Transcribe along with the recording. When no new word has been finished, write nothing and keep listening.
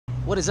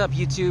What is up,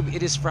 YouTube?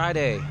 It is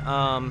Friday.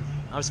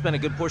 I've spent a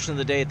good portion of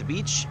the day at the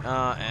beach,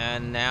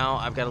 and now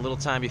I've got a little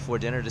time before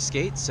dinner to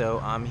skate, so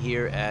I'm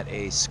here at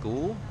a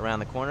school around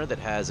the corner that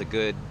has a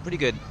pretty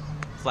good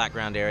flat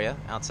ground area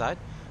outside.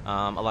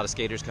 A lot of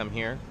skaters come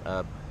here,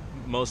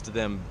 most of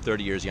them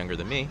 30 years younger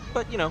than me,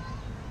 but you know,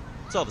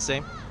 it's all the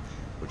same.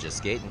 We're just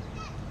skating.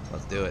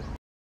 Let's do it.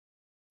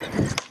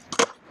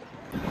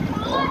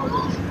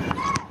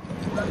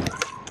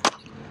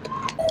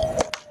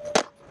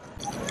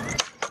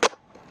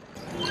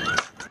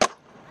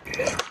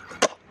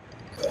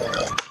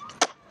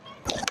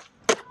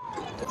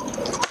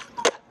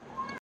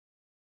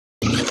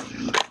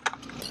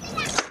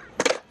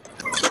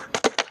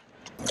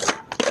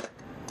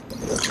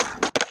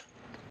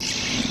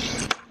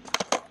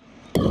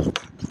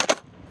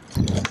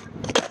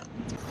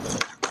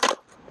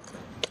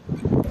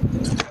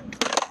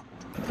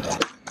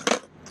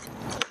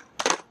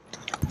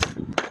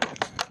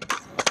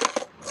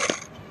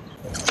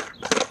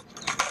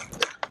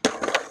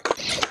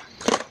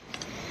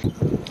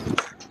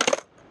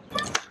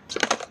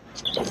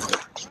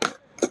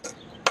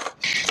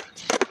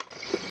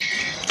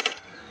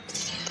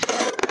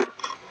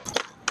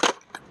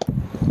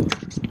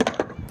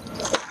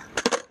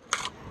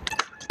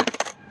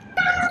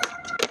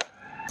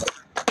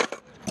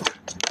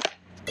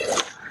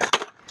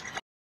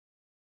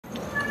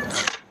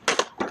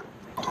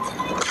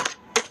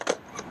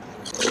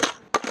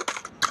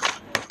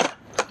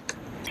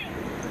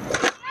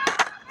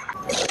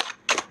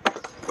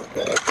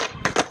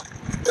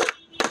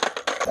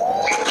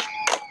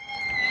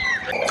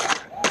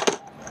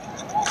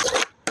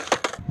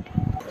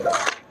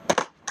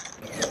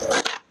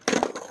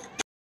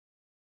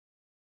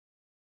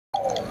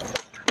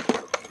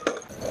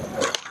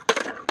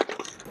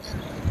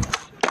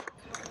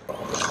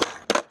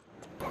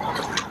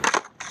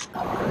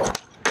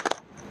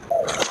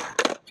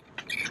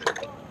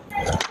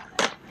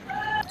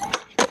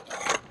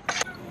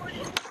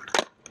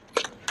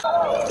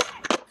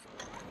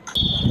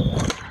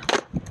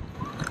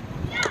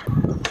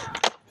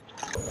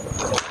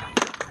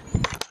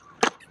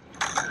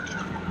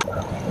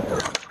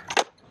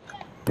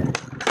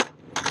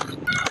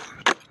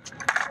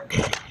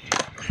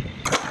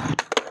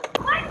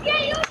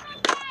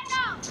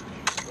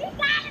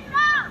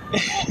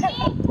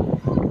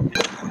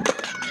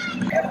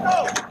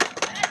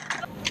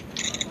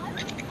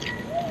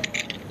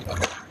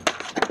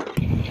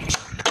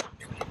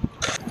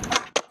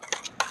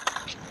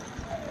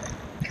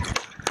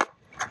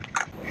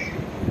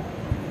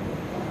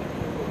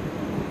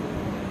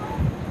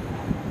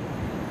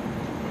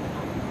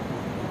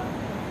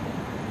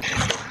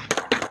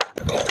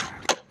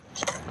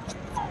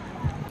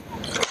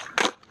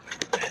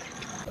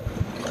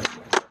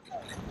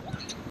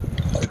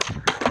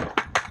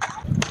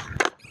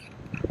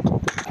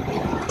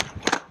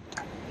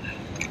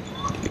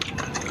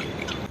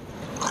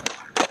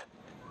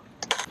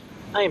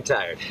 I am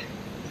tired.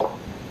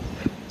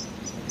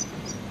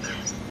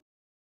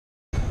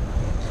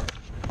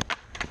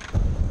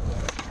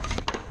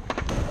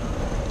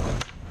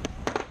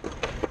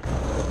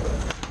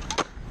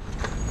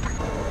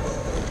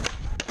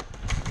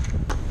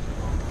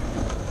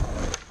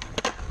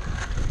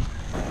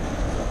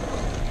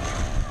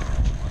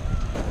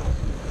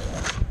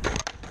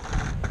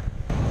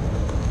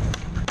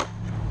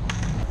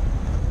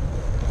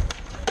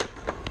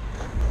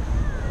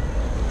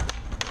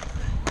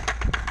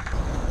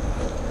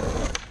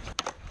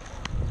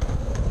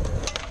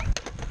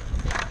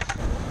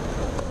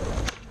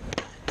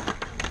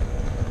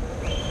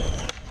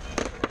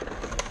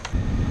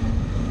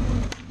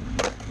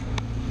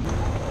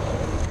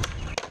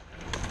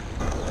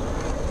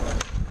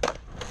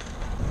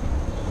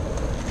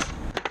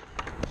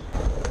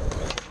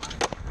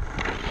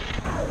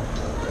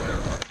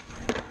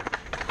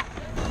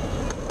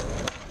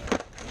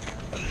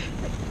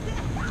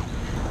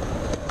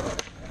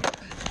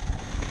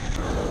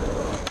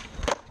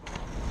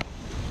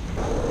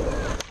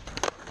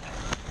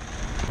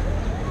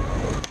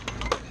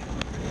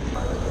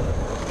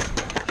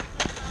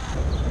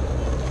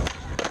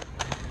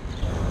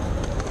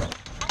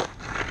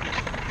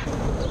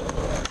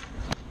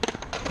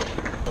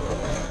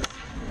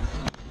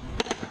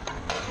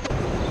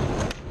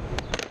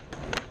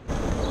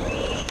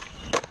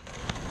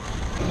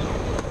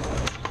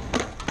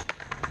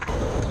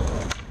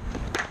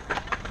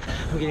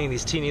 I'm getting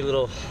these teeny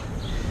little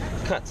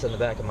cuts on the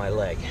back of my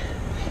leg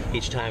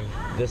each time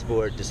this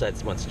board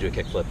decides it wants to do a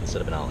kickflip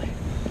instead of an ollie.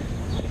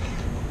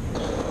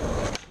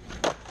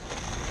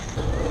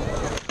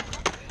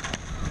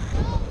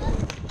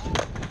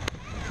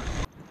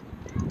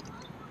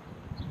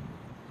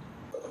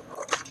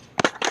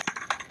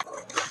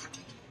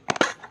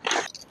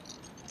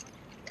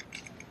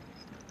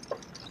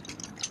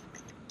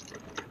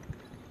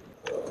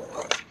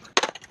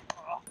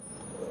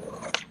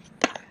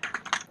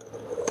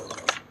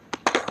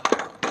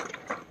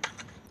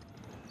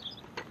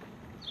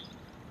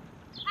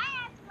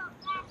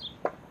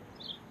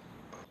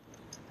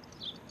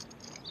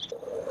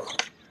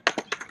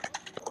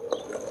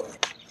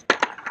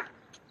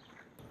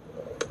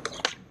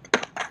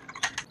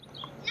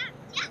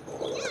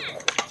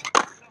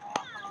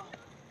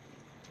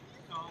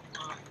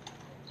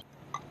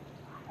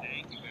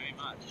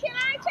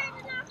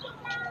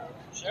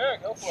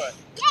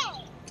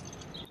 Yay!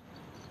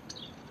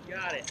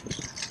 Got it.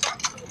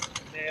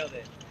 Nailed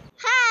it.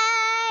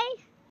 Hi!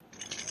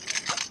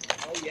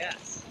 Oh,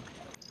 yes.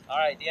 All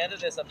right, at the end of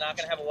this, I'm not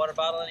going to have a water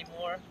bottle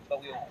anymore,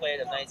 but we will play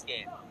a nice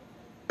game.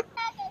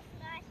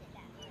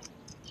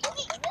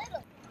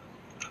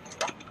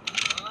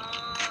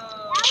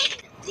 Oh.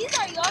 These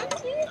are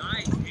yours too?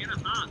 Nice. And a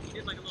hop. You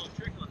did like a little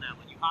trick on that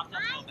one. You hopped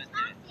up a little bit, did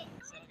it?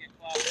 So don't get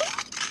caught.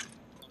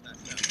 Don't mess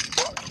up.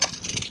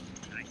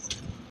 Nice.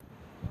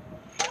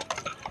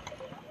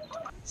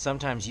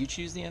 Sometimes you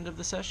choose the end of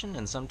the session,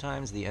 and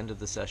sometimes the end of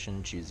the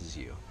session chooses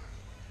you.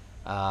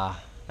 That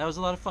was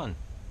a lot of fun.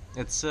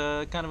 It's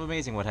kind of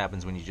amazing what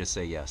happens when you just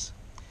say yes.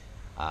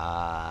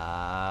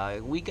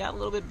 We got a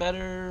little bit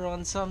better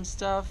on some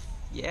stuff.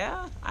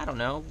 Yeah, I don't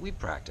know. We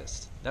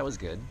practiced. That was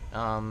good.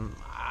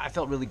 I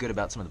felt really good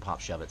about some of the pop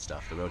shove it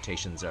stuff. The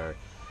rotations are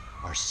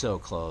so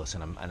close,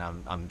 and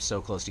I'm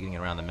so close to getting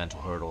around the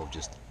mental hurdle of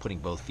just putting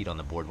both feet on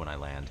the board when I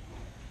land.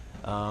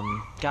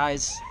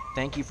 Guys,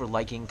 thank you for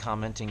liking,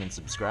 commenting, and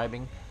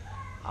subscribing.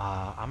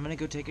 I'm gonna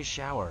go take a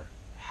shower.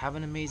 Have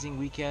an amazing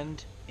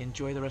weekend.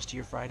 Enjoy the rest of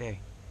your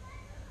Friday.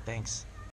 Thanks.